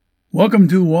Welcome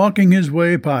to Walking His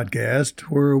Way podcast,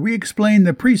 where we explain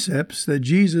the precepts that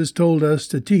Jesus told us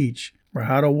to teach for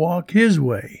how to walk His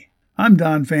way. I'm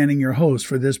Don Fanning, your host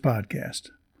for this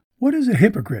podcast. What is a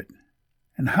hypocrite,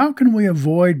 and how can we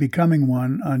avoid becoming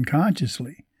one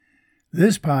unconsciously?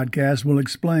 This podcast will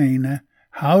explain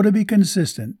how to be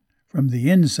consistent from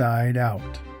the inside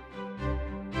out.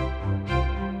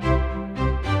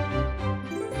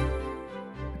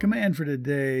 The command for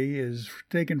today is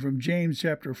taken from James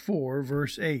chapter 4,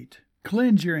 verse 8.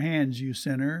 Cleanse your hands, you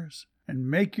sinners, and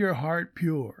make your heart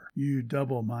pure, you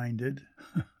double-minded.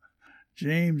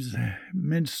 James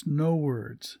minced no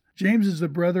words. James is the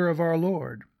brother of our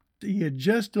Lord. He had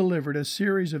just delivered a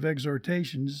series of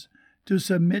exhortations to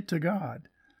submit to God,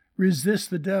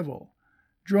 resist the devil,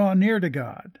 draw near to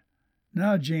God.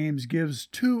 Now James gives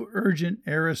two urgent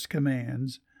aorist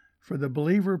commands for the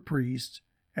believer priest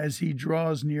as he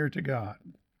draws near to God.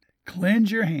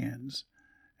 Cleanse your hands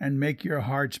and make your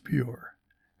hearts pure.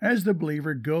 As the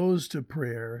believer goes to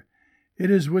prayer,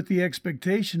 it is with the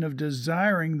expectation of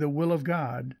desiring the will of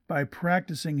God by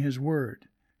practicing His Word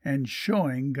and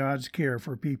showing God's care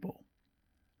for people.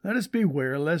 Let us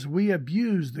beware lest we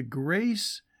abuse the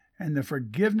grace and the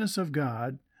forgiveness of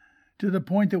God to the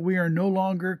point that we are no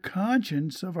longer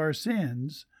conscious of our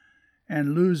sins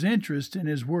and lose interest in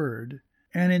His Word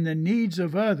and in the needs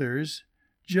of others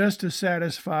just to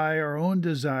satisfy our own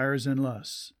desires and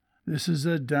lusts. This is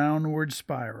a downward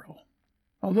spiral.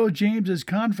 Although James is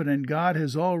confident God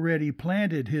has already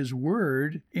planted His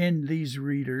Word in these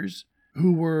readers,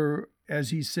 who were,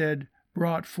 as he said,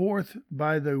 brought forth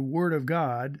by the Word of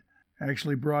God,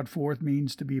 actually brought forth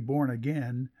means to be born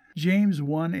again, James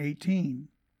 1:18.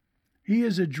 He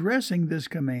is addressing this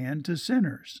command to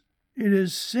sinners. It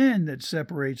is sin that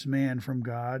separates man from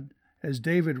God. As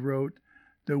David wrote,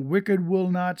 "The wicked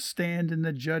will not stand in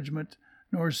the judgment,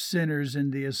 nor sinners in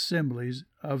the assemblies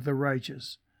of the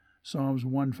righteous." Psalms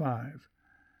 1:5.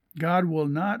 God will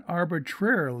not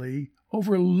arbitrarily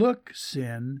overlook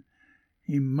sin.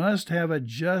 He must have a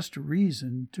just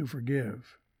reason to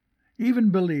forgive.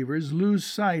 Even believers lose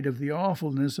sight of the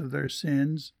awfulness of their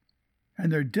sins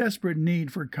and their desperate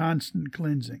need for constant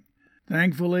cleansing.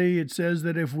 Thankfully, it says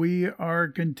that if we are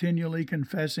continually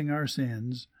confessing our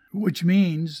sins, which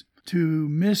means to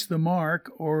miss the mark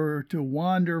or to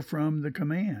wander from the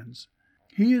commands,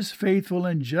 He is faithful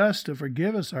and just to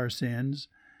forgive us our sins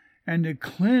and to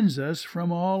cleanse us from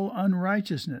all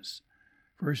unrighteousness.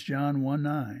 1 John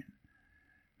 1:9.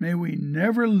 May we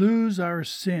never lose our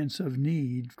sense of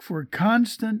need for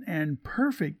constant and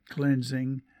perfect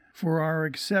cleansing for our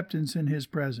acceptance in His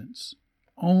presence.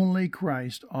 Only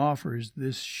Christ offers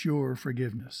this sure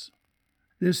forgiveness.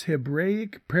 This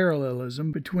Hebraic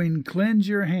parallelism between cleanse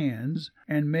your hands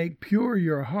and make pure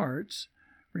your hearts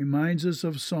reminds us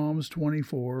of Psalms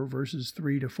 24, verses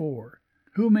 3-4.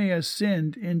 Who may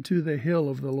ascend into the hill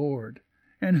of the Lord,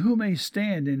 and who may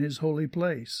stand in His holy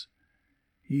place?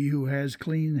 He who has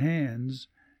clean hands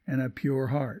and a pure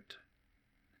heart.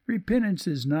 Repentance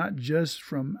is not just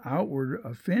from outward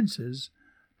offenses,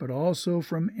 but also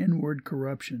from inward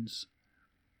corruptions.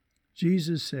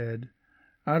 Jesus said,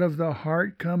 "Out of the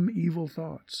heart come evil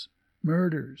thoughts,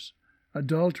 murders,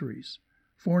 adulteries,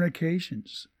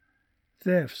 fornications,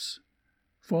 thefts,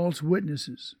 false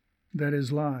witnesses," that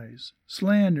is, lies,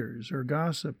 slanders or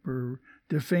gossip or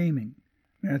defaming.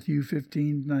 Matthew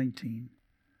 15:19.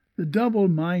 The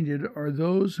double-minded are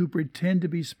those who pretend to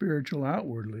be spiritual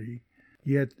outwardly,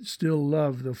 yet still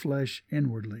love the flesh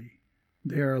inwardly.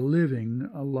 They are living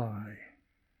a lie.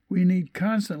 We need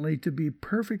constantly to be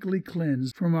perfectly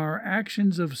cleansed from our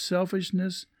actions of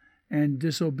selfishness and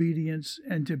disobedience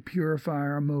and to purify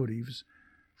our motives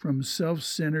from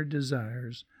self-centered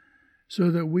desires so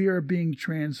that we are being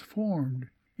transformed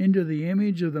into the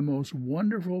image of the most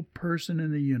wonderful person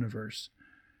in the universe,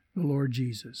 the Lord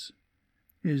Jesus.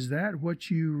 Is that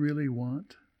what you really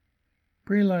want?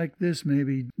 Pray like this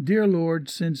maybe: "Dear Lord,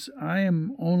 since I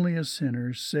am only a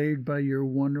sinner saved by your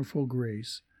wonderful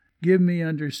grace, give me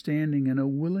understanding and a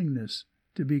willingness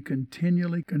to be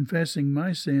continually confessing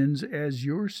my sins as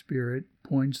your Spirit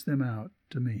points them out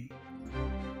to me."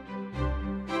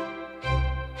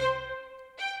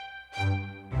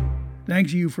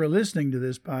 Thanks you for listening to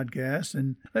this podcast,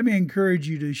 and let me encourage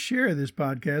you to share this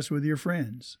podcast with your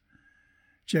friends.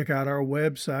 Check out our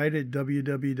website at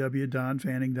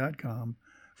www.donfanning.com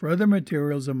for other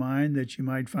materials of mine that you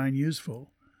might find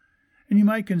useful. And you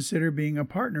might consider being a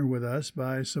partner with us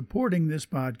by supporting this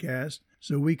podcast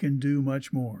so we can do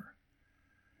much more.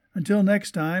 Until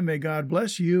next time, may God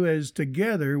bless you as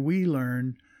together we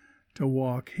learn to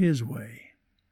walk His way.